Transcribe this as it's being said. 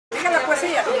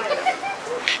poesía.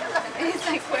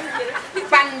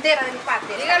 Bandera de mi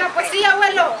patria. Díganos poesía,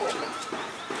 abuelo.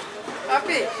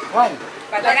 Papi. ¿Cuál?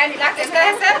 Bandera de mi patria. Que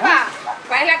ustedes sepan.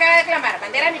 ¿Cuál es la que va a declamar?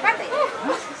 Bandera de mi patria.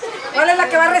 ¿Cuál es la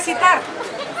que va a recitar?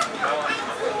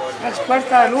 Es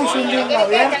puerta de luz, un libro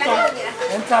abierto.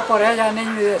 Entra por ella,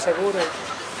 niño, y de seguro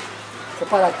que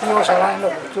para ti vos serán en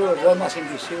los futuros los más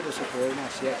invisibles y poder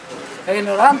más cierto. El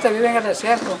ignorante vive en el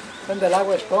desierto, donde el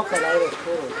agua es poca, el aire es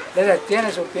puro. Le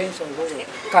detiene su pie inseguro,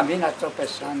 camina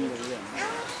tropezando.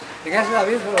 En ese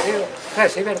David florido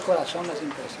recibe el corazón las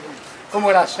impresiones.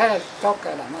 Como la seda toca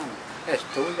de la mano,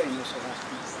 estudia y no se gasta.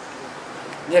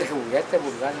 Ni el juguete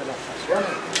vulgar de las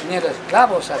pasiones, ni el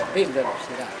esclavo servil de los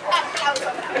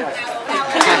tiranos.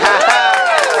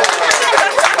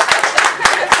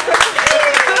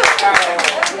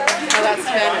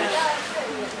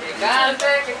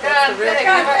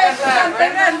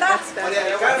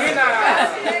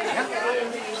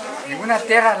 En una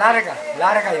tierra larga,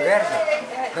 larga y verde,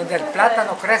 donde el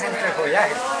plátano crece entre el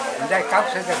follaje, donde hay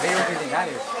cauces de ríos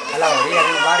milenarios, a la orilla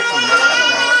de un barco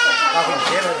bajo un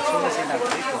cielo de azules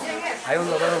inaudito, hay un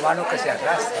dolor humano que se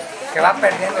arrastra, que va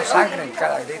perdiendo sangre en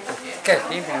cada grito, que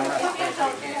gime en una estrella.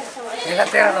 En esa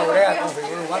tierra laurea con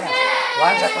figura humana,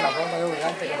 avanza con la forma de un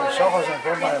gigante, con los ojos en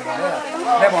forma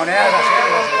de moneda de acero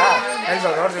y lacerada, el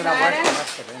dolor de una muerte más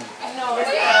terrible.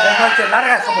 Tres noches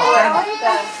largas como crema,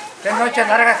 tres noches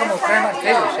largas como tres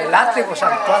martillos, el látigo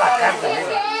saltó a la carne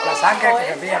viva, la sangre que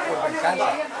se envía por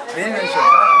venganza, vino en sus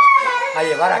brazos a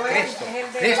llevar a Cristo.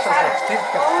 Cristo se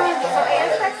extirpa por toda la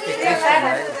vida y Cristo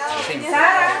negro, sin pecado.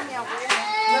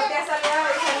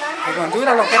 En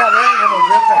Honduras lo que era ver se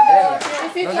volvió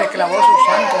tragedia, donde clavó su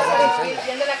santo a la doncella,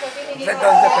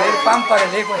 donde pedir pan para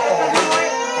el hijo es como niño.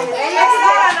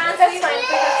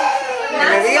 Que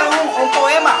le digan un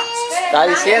poema. Está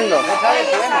diciendo. ¿Sabe el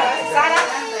poema?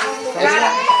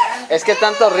 Es que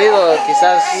tanto ruido,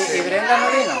 quizás. ¿Y Brenda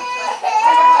Molino?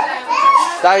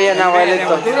 Está bien, En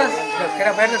abuelito. Honduras, lo que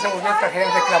era verde se volvió tragedia,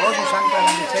 donde clavó su santo a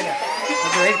la miseria.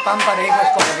 No pedir pan para hijos es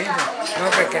comunismo. No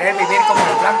que querer vivir como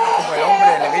el blanco, como el hombre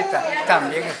de levita,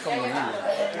 también es comunismo.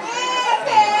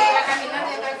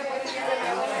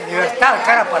 Libertad,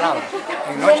 cara palabra,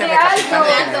 en noches de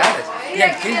capitanes generales y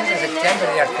en 15 de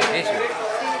septiembre de artificio.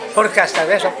 Porque hasta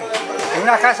eso, en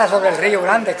una casa sobre el río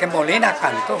Grande que Molina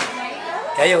cantó,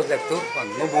 que ellos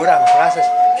deturpan, murmuran frases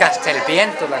que hasta el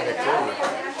viento las destruye.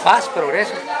 Paz,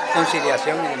 progreso,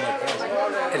 conciliación y democracia,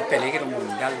 el peligro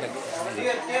mundial del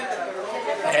comunismo.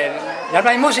 Ya no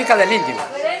hay música del íntimo,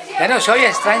 ya no se oye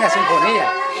extraña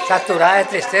sinfonía, saturada de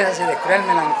tristezas y de cruel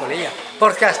melancolía,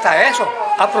 porque hasta eso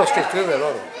ha prostituido el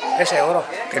oro, ese oro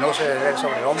que no se debe ver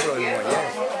sobre el hombro del muelle,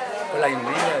 con la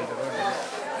ignominia del dolor,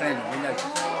 la ignominia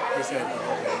dice del dolor.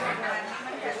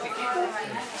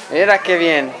 Mira qué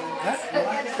bien.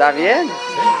 ¿Está bien? Sí,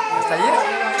 hasta ayer.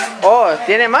 Oh,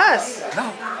 ¿tiene más?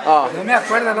 No, Oh, no me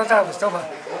acuerdo la otra estofa.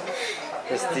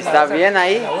 está bien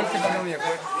ahí. La última no me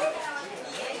acuerdo.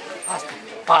 Hasta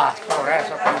paz,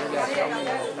 progreso, conciliación y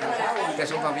democracia. Que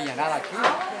es una villanada aquí.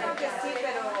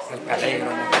 El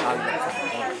peligro mundial del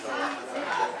comunismo.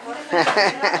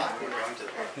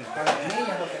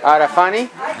 Ahora, Fanny,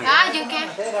 Ah, ¿yo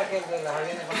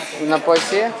qué? una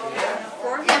poesía.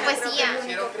 Una poesía.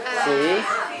 Sí.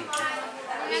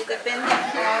 Depende.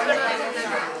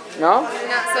 ¿No? No,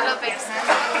 solo versos.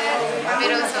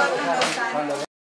 Pero son...